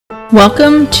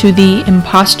Welcome to the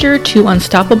Imposter to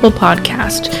Unstoppable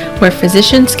podcast, where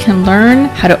physicians can learn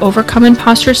how to overcome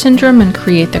imposter syndrome and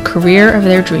create the career of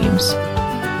their dreams.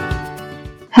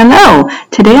 Hello!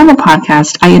 Today on the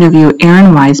podcast, I interview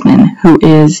Erin Wiseman, who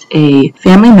is a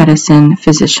family medicine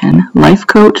physician, life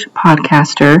coach,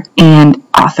 podcaster, and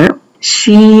author.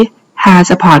 She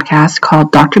has a podcast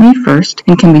called Dr. Me First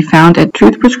and can be found at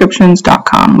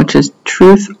truthprescriptions.com, which is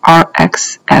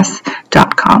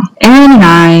truthrxs.com. Erin and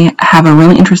I have a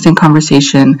really interesting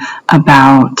conversation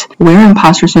about where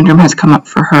imposter syndrome has come up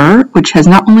for her, which has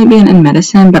not only been in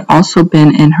medicine, but also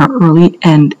been in her early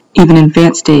and even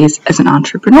advanced days as an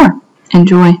entrepreneur.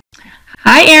 Enjoy.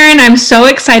 Hi, Erin. I'm so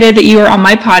excited that you are on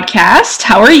my podcast.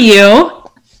 How are you?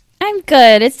 I'm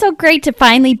good. It's so great to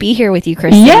finally be here with you,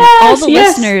 Kristen. Yes, all the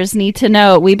listeners need to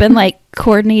know we've been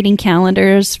coordinating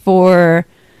calendars for,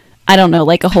 I don't know,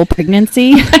 a whole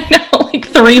pregnancy. I know,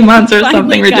 3 months or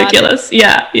something ridiculous.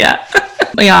 Yeah. Yeah,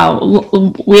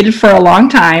 waited for a long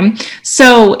time.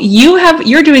 So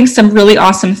you're doing some really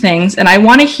awesome things, and I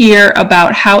want to hear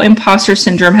about how imposter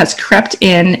syndrome has crept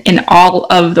in all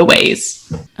of the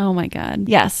ways. Oh my God.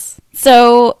 Yes.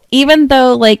 So even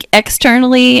though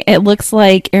externally it looks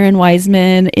like Erin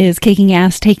Wiseman is kicking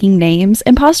ass, taking names,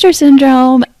 imposter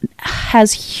syndrome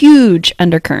has huge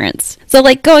undercurrents. So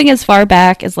going as far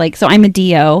back as so I'm a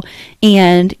DO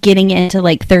and getting into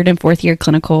third and fourth year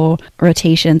clinical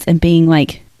rotations and being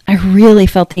I really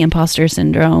felt the imposter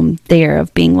syndrome there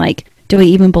of being do I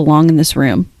even belong in this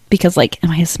room? Because am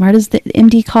I as smart as the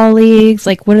MD colleagues?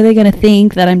 What are they going to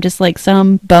think, that I'm just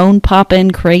some bone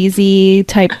popping crazy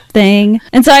type thing?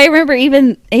 And so I remember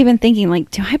even thinking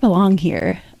do I belong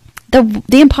here?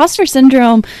 The imposter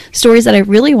syndrome stories that I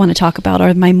really want to talk about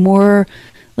are my more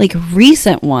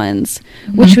recent ones,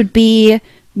 which would be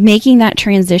making that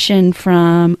transition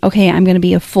from, okay, I'm going to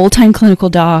be a full-time clinical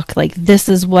doc, this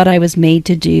is what I was made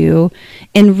to do,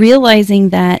 and realizing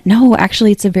that no,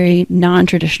 actually it's a very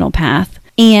non-traditional path.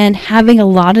 And having a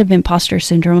lot of imposter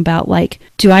syndrome about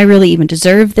do I really even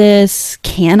deserve this?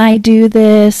 Can I do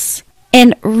this?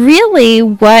 And really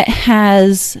what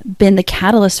has been the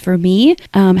catalyst for me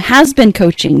has been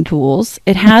coaching tools.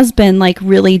 It has been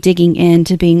really digging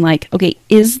into being okay,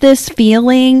 is this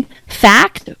feeling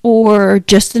fact or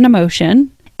just an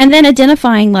emotion? And then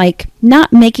identifying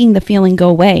not making the feeling go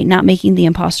away, not making the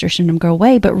imposter syndrome go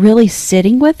away, but really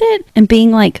sitting with it and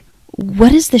being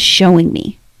what is this showing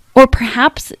me? Or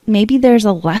perhaps maybe there's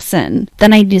a lesson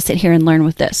that I need to sit here and learn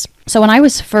with this. So when I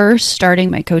was first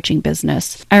starting my coaching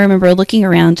business, I remember looking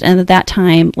around, and at that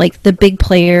time, the big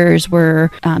players were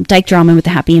Dyke Drama with the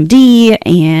Happy MD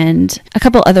and a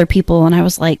couple other people. And I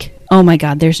was oh my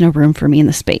God, there's no room for me in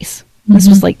the space. This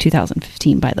was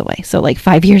 2015, by the way. So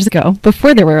 5 years ago,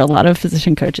 before there were a lot of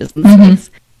physician coaches in the space.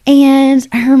 And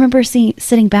I remember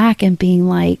sitting back and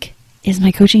being is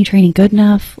my coaching training good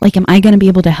enough? Am I going to be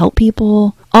able to help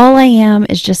people? All I am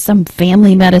is just some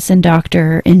family medicine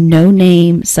doctor in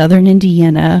no-name Southern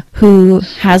Indiana who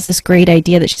has this great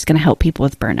idea that she's going to help people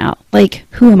with burnout.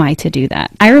 Who am I to do that?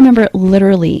 I remember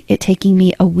literally it taking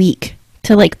me a week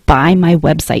to buy my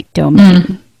website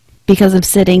domain because of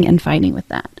sitting and fighting with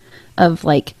that. Of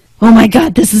oh my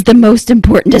God, this is the most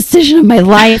important decision of my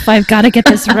life. I've got to get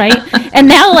this right. And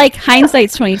now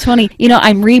hindsight's 2020,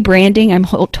 I'm rebranding. I'm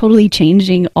totally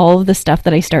changing all of the stuff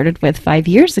that I started with 5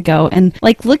 years ago. And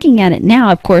looking at it now,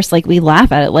 of course, we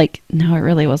laugh at it no, it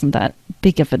really wasn't that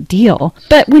big of a deal.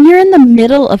 But when you're in the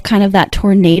middle of kind of that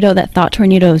tornado, that thought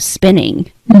tornado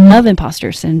spinning of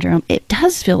imposter syndrome, it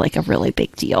does feel like a really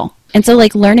big deal. And so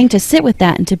learning to sit with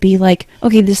that and to be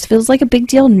okay, this feels like a big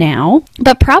deal now,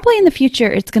 but probably in the future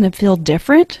it's going to feel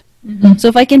different. So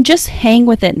if I can just hang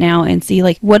with it now and see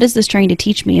what is this trying to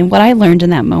teach me? And what I learned in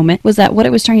that moment was that what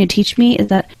it was trying to teach me is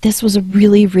that this was a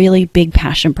really, really big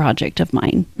passion project of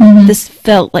mine. This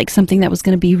felt like something that was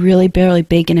going to be really, really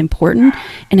big and important,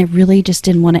 and I really just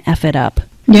didn't want to F it up.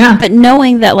 Yeah. But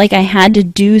knowing that I had to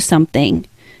do something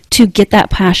to get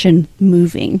that passion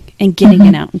moving and getting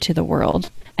it out into the world,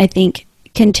 I think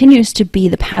continues to be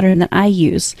the pattern that I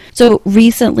use. So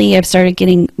recently I've started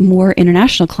getting more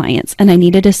international clients, and I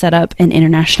needed to set up an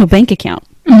international bank account.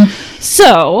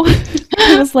 So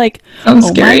I was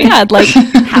scary. My God,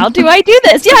 how do I do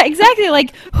this? Yeah, exactly.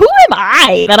 Who am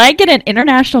I that I get an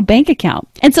international bank account?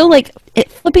 And so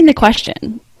flipping the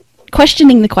question,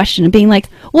 questioning the question and being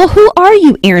well, who are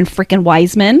you, Erin frickin'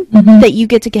 Wiseman, that you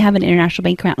get to have an international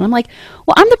bank account? And I'm well,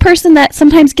 I'm the person that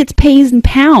sometimes gets paid in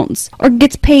pounds or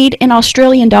gets paid in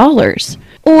Australian dollars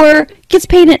or gets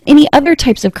paid in any other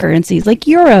types of currencies like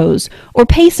euros or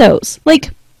pesos.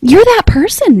 You're that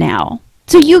person now.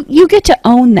 So you get to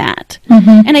own that.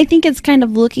 And I think it's kind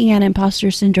of looking at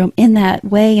imposter syndrome in that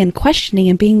way and questioning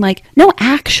and being like, no,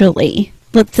 actually,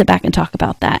 let's sit back and talk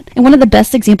about that. And one of the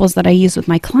best examples that I use with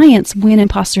my clients when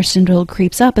imposter syndrome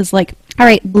creeps up is like, all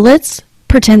right, let's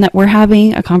pretend that we're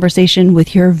having a conversation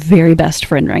with your very best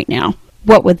friend right now.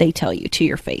 What would they tell you to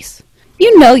your face?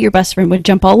 You know your best friend would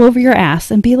jump all over your ass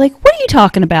and be like, what are you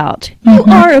talking about? You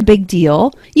are a big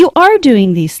deal. You are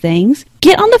doing these things.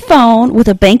 Get on the phone with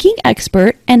a banking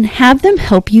expert and have them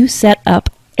help you set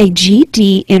up a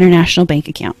GD international bank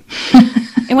account.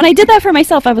 And when I did that for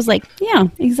myself, I was like, yeah,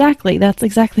 exactly. That's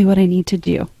exactly what I need to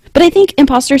do. But I think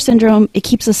imposter syndrome, it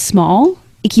keeps us small,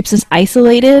 it keeps us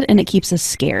isolated, and it keeps us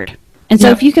scared. And so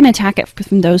if you can attack it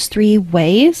from those three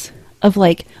ways of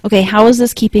like, okay, how is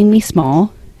this keeping me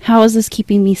small? How is this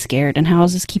keeping me scared? And how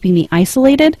is this keeping me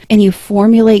isolated? And you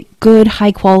formulate good,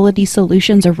 high-quality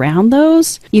solutions around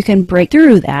those, you can break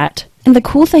through that. And the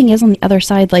cool thing is on the other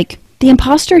side, like, the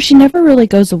imposter, she never really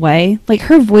goes away. Like,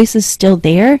 her voice is still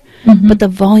there, but the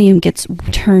volume gets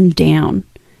turned down.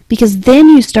 Because then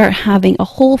you start having a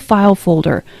whole file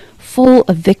folder full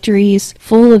of victories,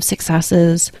 full of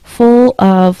successes, full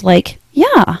of, like,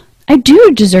 yeah, I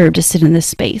do deserve to sit in this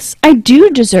space. I do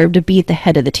deserve to be at the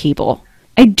head of the table.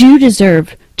 I do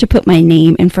deserve to put my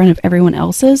name in front of everyone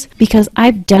else's because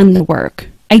I've done the work.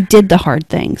 I did the hard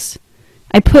things.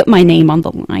 I put my name on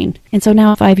the line. And so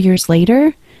now 5 years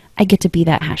later, I get to be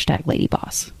that hashtag lady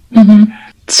boss.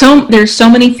 So there's so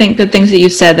many good things that you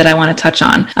said that I want to touch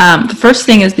on. The first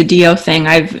thing is the DO thing.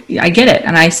 I get it.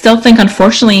 And I still think,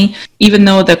 unfortunately, even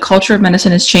though the culture of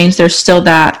medicine has changed, there's still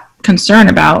that concern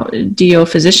about DO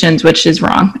physicians, which is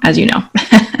wrong, as you know.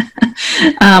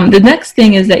 The next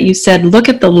thing is that you said, look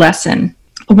at the lesson.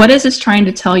 What is this trying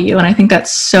to tell you? And I think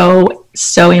that's so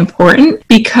important,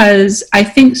 because I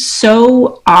think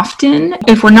so often,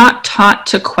 if we're not taught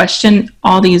to question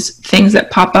all these things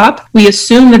that pop up, we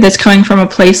assume that it's coming from a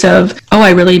place of, oh,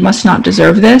 I really must not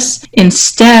deserve this,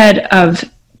 instead of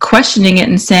questioning it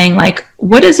and saying, like,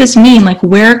 what does this mean? Like,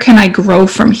 where can I grow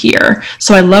from here?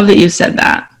 So I love that you said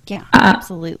that. Yeah,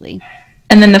 absolutely.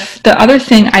 And then the other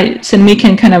thing I said, we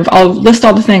can I'll list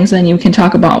all the things, and then you can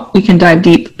talk about, we can dive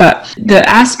deep. But the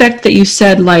aspect that you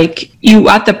said, like, you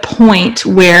at the point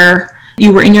where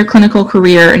you were in your clinical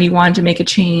career and you wanted to make a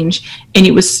change, and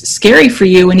it was scary for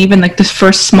you, and even like the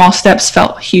first small steps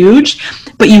felt huge,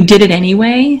 but you did it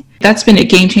anyway. That's been a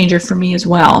game changer for me as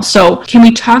well. So can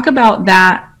we talk about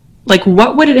that? Like,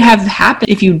 what would it have happened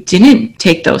if you didn't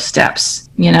take those steps,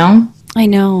 you know? I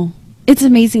know. It's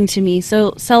amazing to me.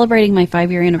 So celebrating my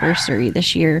 5-year anniversary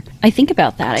this year, I think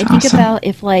about that. I think about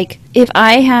if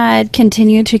I had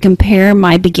continued to compare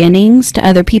my beginnings to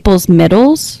other people's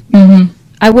middles,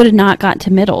 I would have not got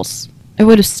to middles. I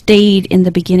would have stayed in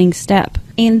the beginning step.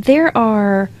 And there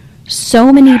are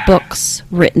so many books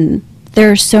written.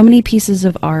 There are so many pieces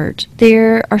of art.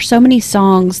 There are so many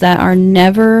songs that are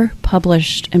never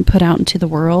published and put out into the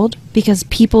world because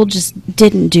people just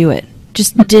didn't do it,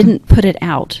 just didn't put it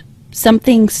out.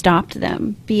 Something stopped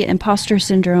them, be it imposter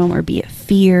syndrome or be it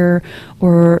fear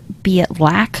or be it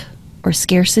lack or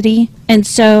scarcity. And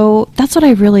so that's what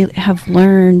I really have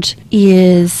learned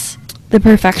is the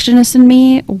perfectionist in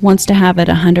me wants to have it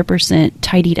 100%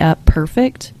 tidied up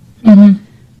perfect.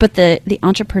 But the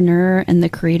entrepreneur and the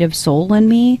creative soul in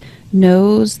me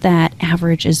knows that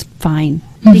average is fine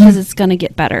because it's going to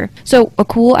get better. So a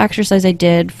cool exercise I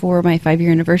did for my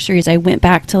 5-year anniversary is I went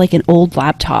back to like an old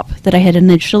laptop that I had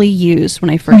initially used when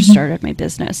I first started my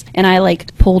business. And I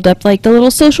like pulled up like the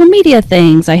little social media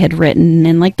things I had written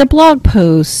and like the blog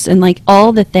posts and like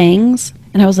all the things.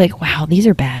 And I was like, wow, these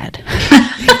are bad.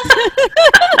 These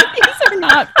are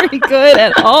not pretty good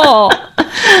at all.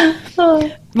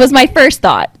 Was my first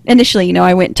thought. Initially,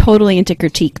 I went totally into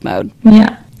critique mode.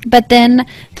 Yeah. But then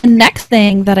the next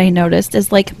thing that I noticed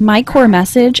is like my core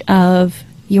message of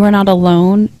you are not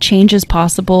alone, change is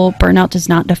possible, burnout does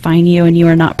not define you, and you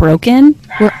are not broken.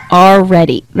 They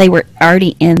were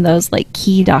already in those like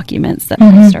key documents that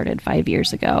I started 5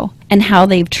 years ago and how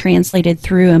they've translated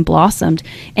through and blossomed.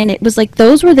 And it was like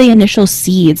those were the initial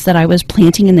seeds that I was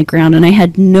planting in the ground, and I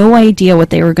had no idea what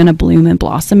they were going to bloom and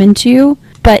blossom into.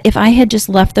 But if I had just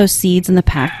left those seeds in the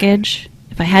package,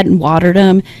 if I hadn't watered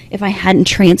them, if I hadn't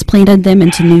transplanted them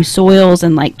into new soils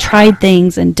and like tried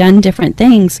things and done different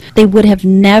things, they would have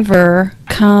never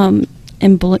come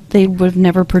and they would have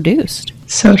never produced.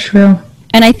 So true.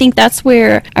 And I think that's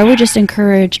where I would just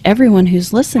encourage everyone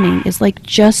who's listening is like,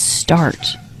 just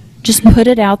start. Just put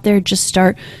it out there. Just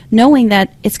start knowing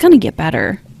that it's going to get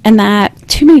better. And that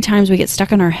too many times we get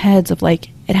stuck in our heads of like,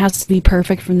 it has to be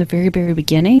perfect from the very, very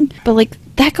beginning. But like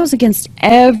that goes against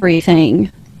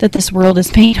everything that this world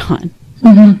is made on.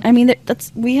 I mean,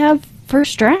 we have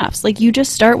first drafts. Like, you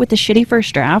just start with the shitty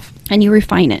first draft and you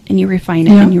refine it and you refine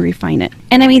it and you refine it.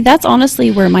 And I mean, that's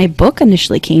honestly where my book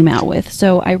initially came out with.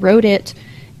 So I wrote it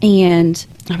and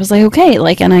I was like, okay,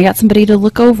 like, and I got somebody to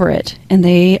look over it, and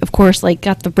they, of course, like,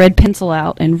 got the red pencil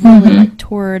out and really like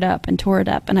tore it up. And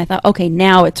I thought, okay,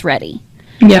 now it's ready.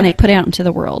 And I put it out into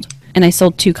the world, and I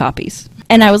sold 2 copies.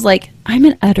 And I was like, I'm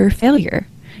an utter failure.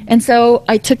 And so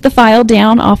I took the file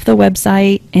down off the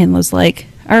website and was like,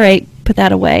 all right, put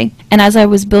that away. And as I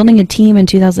was building a team in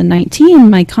 2019,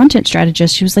 my content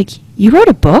strategist, she was like, you wrote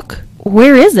a book?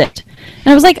 Where is it?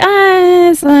 And I was like,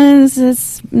 and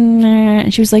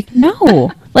she was like,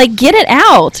 no, like, get it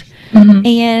out.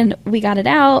 And we got it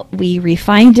out. We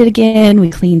refined it again.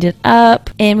 We cleaned it up,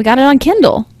 and we got it on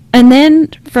Kindle. And then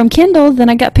from Kindle, then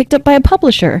I got picked up by a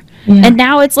publisher. And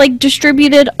now it's like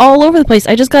distributed all over the place.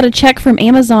 I just got a check from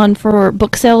Amazon for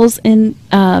book sales in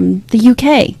the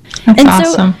UK. That's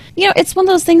awesome. So, you know, it's one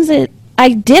of those things that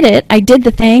I did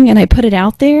the thing and I put it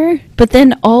out there, but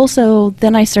then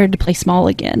I started to play small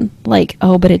again. Like,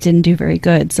 oh, but it didn't do very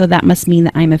good. So that must mean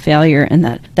that I'm a failure and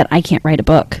that I can't write a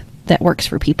book that works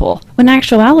for people. When in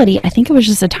actuality, I think it was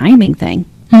just a timing thing.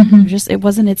 It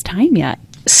wasn't its time yet.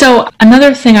 So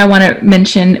another thing I want to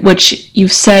mention, which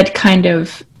you've said kind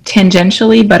of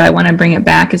tangentially, but I want to bring it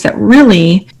back, is that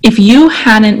really, if you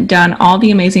hadn't done all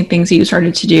the amazing things that you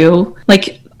started to do,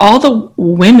 like, all the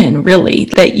women really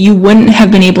that you wouldn't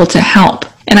have been able to help.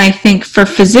 And I think for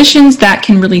physicians that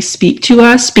can really speak to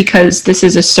us, because this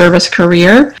is a service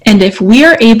career. And if we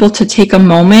are able to take a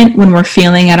moment when we're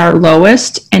feeling at our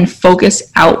lowest and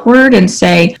focus outward and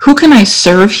say, who can I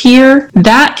serve here?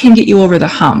 That can get you over the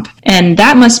hump. And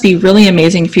that must be really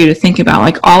amazing for you to think about,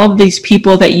 like, all of these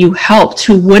people that you helped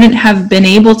who wouldn't have been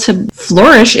able to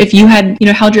flourish if you had,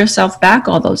 held yourself back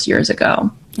all those years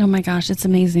ago. Oh my gosh, it's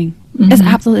amazing. It's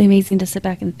absolutely amazing to sit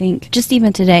back and think. Just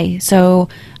even today. So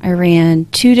I ran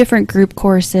 2 different group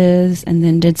courses and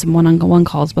then did some one-on-one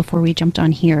calls before we jumped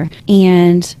on here.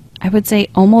 And I would say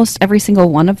almost every single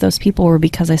one of those people were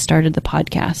because I started the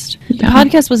podcast. The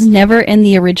podcast was never in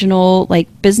the original, like,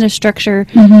 business structure.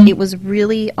 It was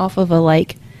really off of a,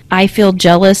 like, I feel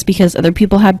jealous because other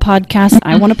people had podcasts.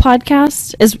 I want a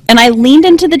podcast. And I leaned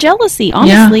into the jealousy,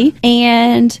 honestly.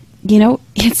 And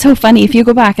it's so funny. If you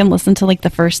go back and listen to, like, the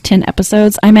first 10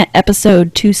 episodes, I'm at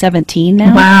episode 217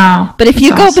 now. Wow. But if you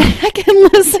go back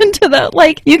and listen to that,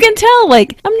 like, you can tell,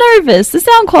 like, I'm nervous. The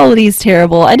sound quality is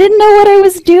terrible. I didn't know what I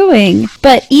was doing.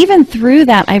 But even through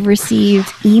that, I've received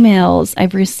emails.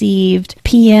 I've received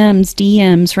PMs,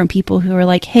 DMs from people who are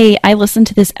like, hey, I listened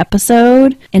to this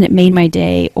episode and it made my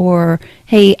day. Or,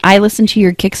 hey, I listened to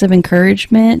your Kicks of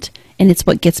Encouragement and it's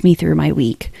what gets me through my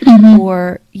week.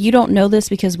 Or, you don't know this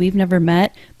because we've never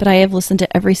met, but I have listened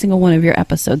to every single one of your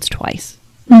episodes twice.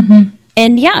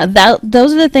 And yeah,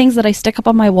 those are the things that I stick up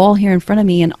on my wall here in front of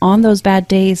me. And on those bad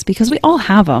days, because we all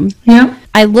have them,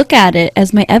 I look at it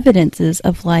as my evidences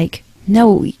of, like,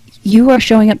 no, you are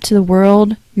showing up to the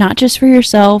world, not just for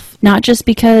yourself, not just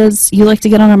because you like to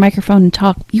get on a microphone and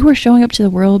talk. You are showing up to the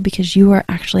world because you are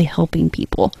actually helping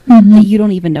people that you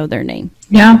don't even know their name.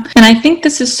 Yeah. And I think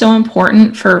this is so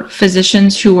important for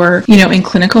physicians who are, in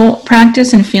clinical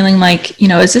practice and feeling like,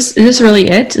 is this really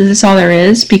it? Is this all there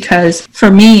is? Because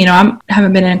for me, I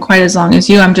haven't been in quite as long as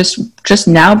you. I'm just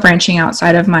now branching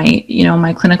outside of my,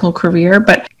 my clinical career,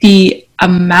 but the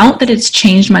amount that it's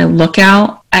changed my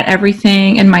lookout at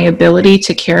everything and my ability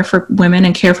to care for women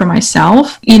and care for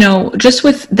myself, just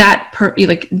with that,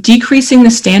 like, decreasing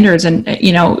the standards and,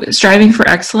 striving for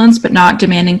excellence, but not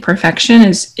demanding perfection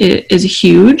is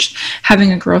huge.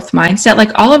 Having a growth mindset, like,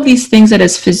 all of these things that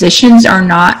as physicians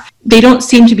they don't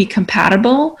seem to be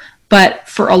compatible, but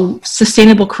for a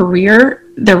sustainable career,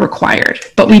 they're required,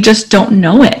 but we just don't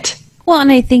know it. Well,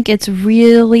 and I think it's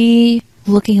really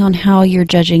looking on how you're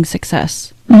judging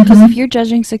success. Because if you're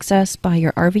judging success by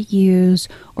your RVUs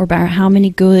or by how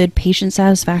many good patient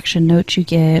satisfaction notes you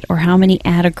get or how many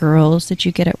atta girls that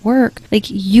you get at work, like,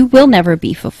 you will never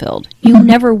be fulfilled. You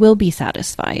never will be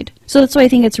satisfied. So that's why I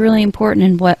think it's really important,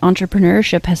 and what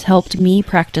entrepreneurship has helped me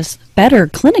practice better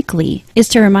clinically is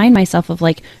to remind myself of,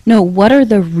 like, no, what are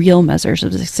the real measures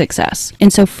of success?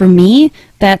 And so for me,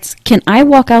 that's, can I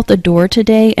walk out the door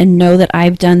today and know that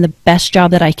I've done the best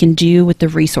job that I can do with the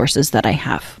resources that I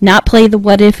have? Not play the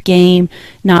what if game,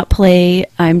 not play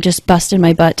I'm just busting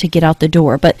my butt to get out the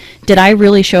door, but did I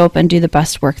really show up and do the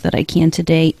best work that I can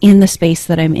today in the space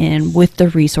that I'm in with the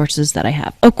resources that I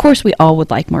have? Of course, we all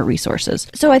would like more resources.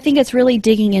 So I think it's really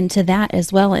digging into that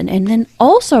as well, and then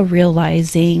also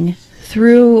realizing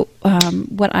through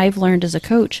what I've learned as a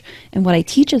coach and what I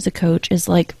teach as a coach is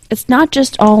like, it's not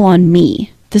just all on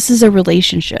me. This is a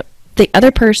relationship. The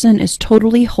other person is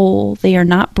totally whole. They are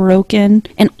not broken,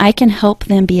 and I can help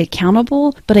them be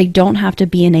accountable, but I don't have to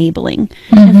be enabling.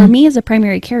 And for me as a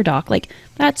primary care doc, like,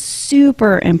 that's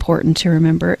super important to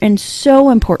remember, and so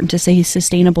important to stay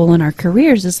sustainable in our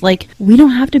careers is like, we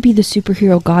don't have to be the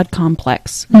superhero god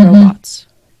complex robots.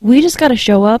 We just got to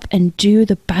show up and do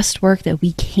the best work that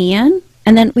we can.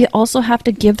 And then we also have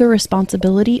to give the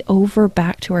responsibility over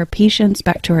back to our patients,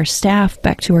 back to our staff,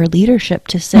 back to our leadership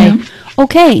to say,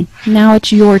 okay, now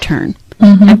it's your turn.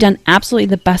 I've done absolutely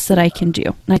the best that I can do,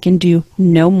 and I can do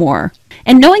no more.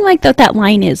 And knowing like that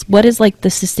line is, what is like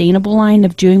the sustainable line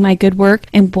of doing my good work,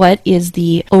 and what is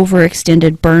the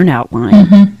overextended burnout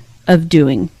line of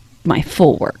doing my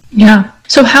full work. Yeah.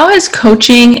 So how has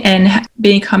coaching and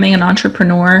becoming an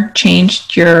entrepreneur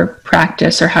changed your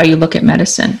practice or how you look at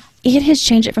medicine? It has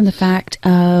changed it from the fact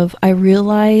of, I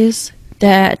realize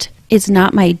that it's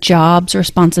not my job's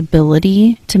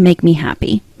responsibility to make me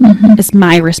happy. It's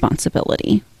my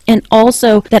responsibility. And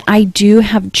also that I do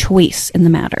have choice in the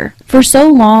matter. For so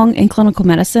long in clinical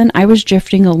medicine, I was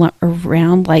drifting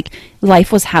around like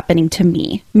life was happening to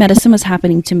me. Medicine was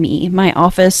happening to me. My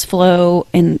office flow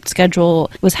and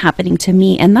schedule was happening to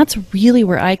me. And that's really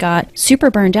where I got super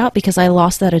burned out because I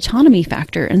lost that autonomy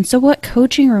factor. And so what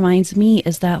coaching reminds me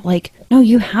is that like, no,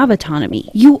 you have autonomy.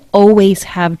 You always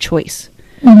have choice.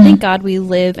 Thank God we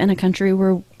live in a country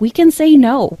where we can say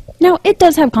no. Now, it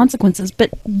does have consequences, but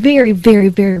very, very,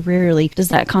 very rarely does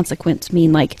that consequence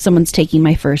mean like someone's taking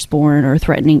my firstborn or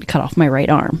threatening to cut off my right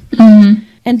arm.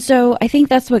 And so I think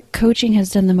that's what coaching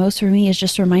has done the most for me, is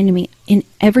just reminding me in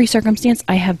every circumstance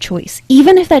I have choice.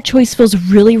 Even if that choice feels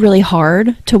really, really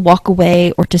hard to walk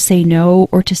away or to say no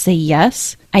or to say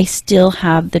yes, I still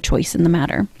have the choice in the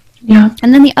matter. Yeah.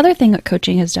 And then the other thing that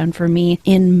coaching has done for me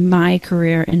in my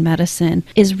career in medicine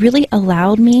is really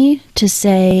allowed me to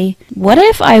say, what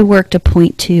if I worked a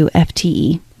 0.2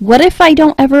 FTE? What if I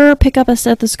don't ever pick up a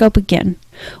stethoscope again?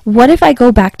 What if I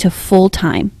go back to full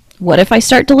time? What if I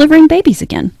start delivering babies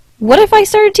again? What if I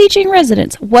started teaching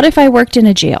residents? What if I worked in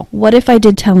a jail? What if I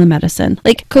did telemedicine?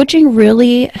 Like, coaching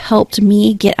really helped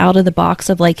me get out of the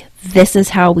box of like, this is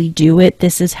how we do it.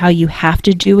 This is how you have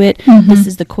to do it. This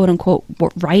is the quote unquote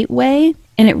right way.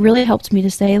 And it really helped me to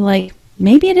say like,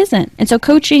 maybe it isn't. And so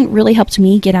coaching really helped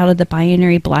me get out of the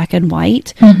binary black and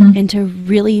white and to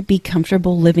really be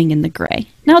comfortable living in the gray.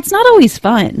 Now, it's not always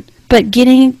fun. But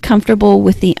getting comfortable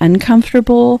with the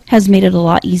uncomfortable has made it a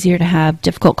lot easier to have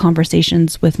difficult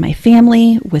conversations with my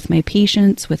family, with my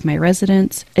patients, with my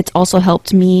residents. It's also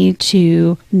helped me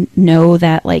to know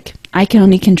that like I can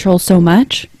only control so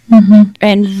much.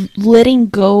 And letting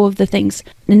go of the things,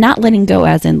 and not letting go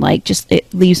as in like just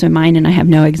it leaves my mind and I have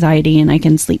no anxiety and I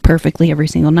can sleep perfectly every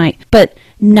single night, but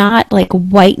not like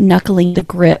white knuckling the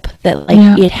grip that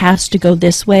like it has to go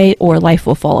this way or life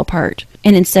will fall apart.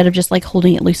 And instead of just like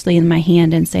holding it loosely in my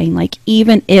hand and saying like,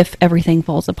 even if everything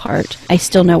falls apart, I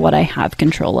still know what I have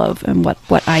control of and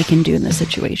what I can do in this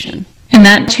situation. And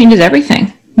that changes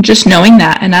everything. Just knowing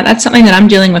that. And that's something that I'm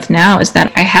dealing with now, is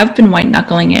that I have been white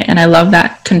knuckling it and I love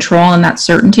that control and that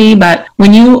certainty. But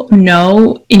when you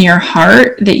know in your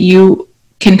heart that you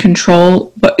can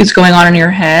control what is going on in your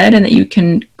head and that you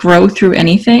can grow through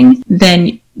anything,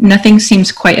 then nothing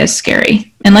seems quite as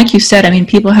scary. And like you said, I mean,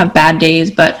 people have bad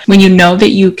days, but when you know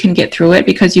that you can get through it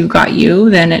because you've got you,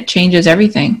 then it changes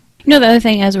everything. You know, the other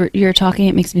thing as you're talking,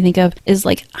 it makes me think of is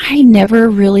like, I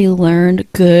never really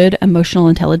learned good emotional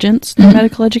intelligence through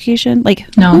medical education. Like,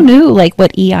 who knew like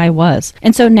what EI was?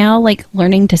 And so now like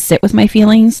learning to sit with my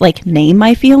feelings, like name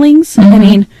my feelings. I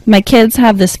mean, my kids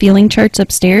have this feeling charts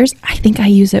upstairs. I think I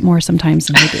use it more sometimes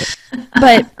than I do.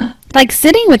 But like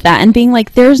sitting with that and being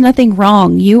like, there's nothing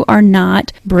wrong. You are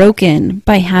not broken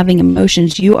by having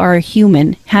emotions. You are a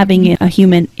human having a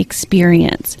human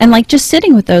experience. And like just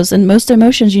sitting with those, and most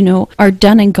emotions, you know, are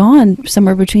done and gone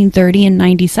somewhere between 30 and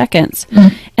 90 seconds.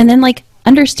 And then like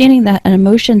understanding that an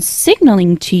emotion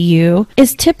signaling to you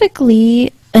is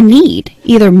typically a need,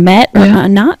 either met or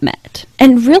not met.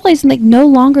 And realizing like no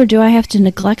longer do I have to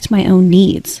neglect my own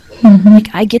needs. Like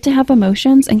I get to have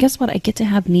emotions, and guess what? I get to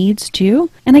have needs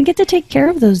too. And I get to take care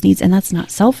of those needs, and that's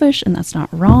not selfish and that's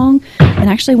not wrong. And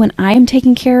actually when I am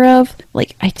taken care of,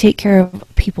 like I take care of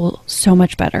people so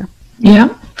much better. Yeah,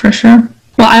 for sure.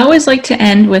 Well, I always like to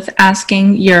end with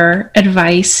asking your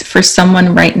advice for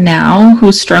someone right now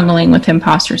who's struggling with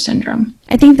imposter syndrome.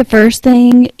 I think the first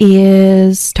thing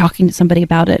is talking to somebody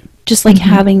about it. Just like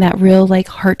having that real like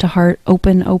heart to heart,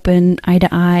 open, eye to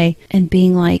eye, and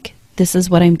being like, this is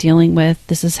what I'm dealing with,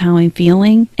 this is how I'm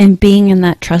feeling, and being in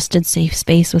that trusted, safe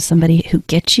space with somebody who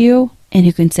gets you and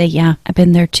who can say, yeah, I've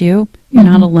been there too. You're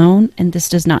not alone, and this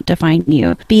does not define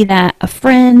you. Be that a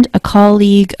friend, a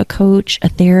colleague, a coach, a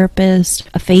therapist,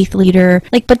 a faith leader,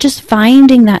 but just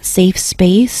finding that safe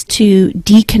space to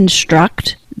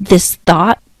deconstruct this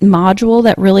thought module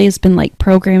that really has been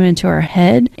programmed into our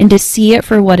head, and to see it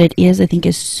for what it is, I think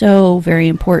is so very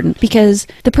important. Because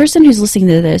the person who's listening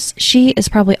to this, she is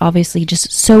probably obviously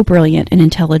just so brilliant and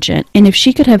intelligent, and if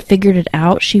she could have figured it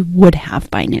out, she would have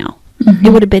by now.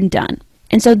 It would have been done.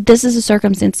 And so this is a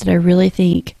circumstance that I really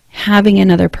think having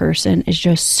another person is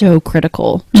just so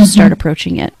critical to start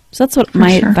approaching it. So that's what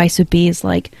my advice would be, is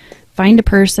find a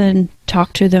person,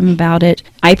 talk to them about it.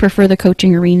 I prefer the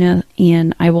coaching arena,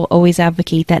 and I will always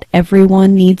advocate that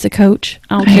everyone needs a coach.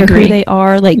 I don't care who they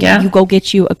are. You go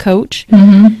get you a coach.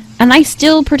 And I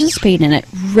still participate in it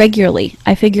regularly.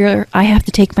 I figure I have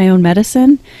to take my own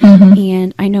medicine,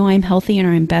 and I know I'm healthy and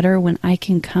I'm better when I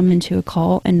can come into a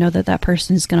call and know that that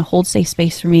person is going to hold safe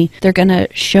space for me. They're going to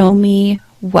show me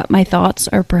what my thoughts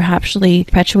are perhaps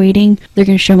perpetuating. They're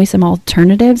going to show me some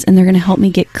alternatives, and they're going to help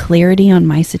me get clarity on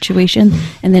my situation.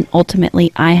 And then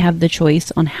ultimately, I have the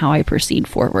choice on how I proceed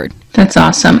forward. That's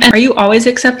awesome. And are you always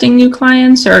accepting new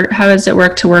clients, or how does it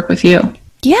work with you?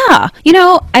 Yeah.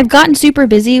 I've gotten super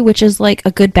busy, which is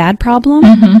a good bad problem,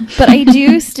 but I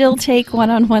do still take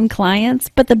one-on-one clients.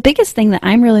 But the biggest thing that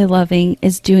I'm really loving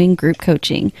is doing group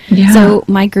coaching. Yeah. So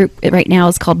my group right now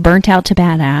is called Burnt Out to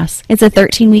Badass. It's a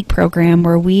 13-week program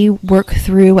where we work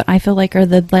through what I feel are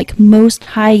the most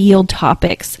high-yield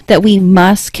topics that we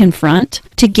must confront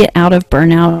to get out of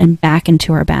burnout and back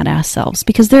into our badass selves,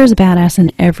 because there's a badass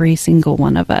in every single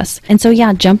one of us. And so,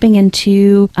 yeah, jumping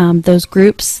into those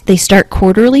groups, they start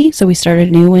quarterly. So we started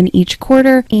a new one each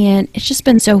quarter, and it's just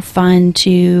been so fun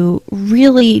to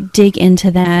really dig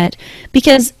into that,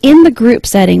 because in the group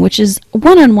setting, which is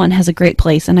one-on-one, has a great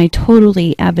place, and I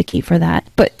totally advocate for that.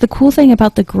 But the cool thing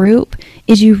about the group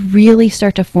is you really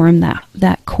start to form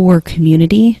that core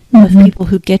community with people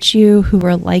who get you, who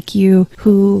are like you,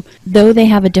 who, though they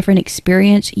have a different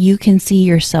experience, you can see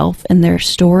yourself in their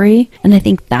story. And I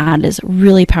think that is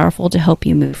really powerful to help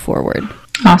you move forward.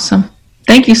 Awesome.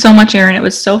 Thank you so much, Erin. It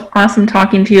was so awesome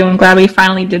talking to you. I'm glad we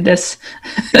finally did this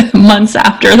months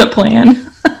after the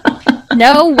plan.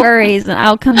 No worries. And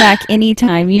I'll come back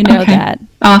anytime. You know that.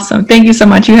 Awesome. Thank you so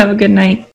much. You have a good night.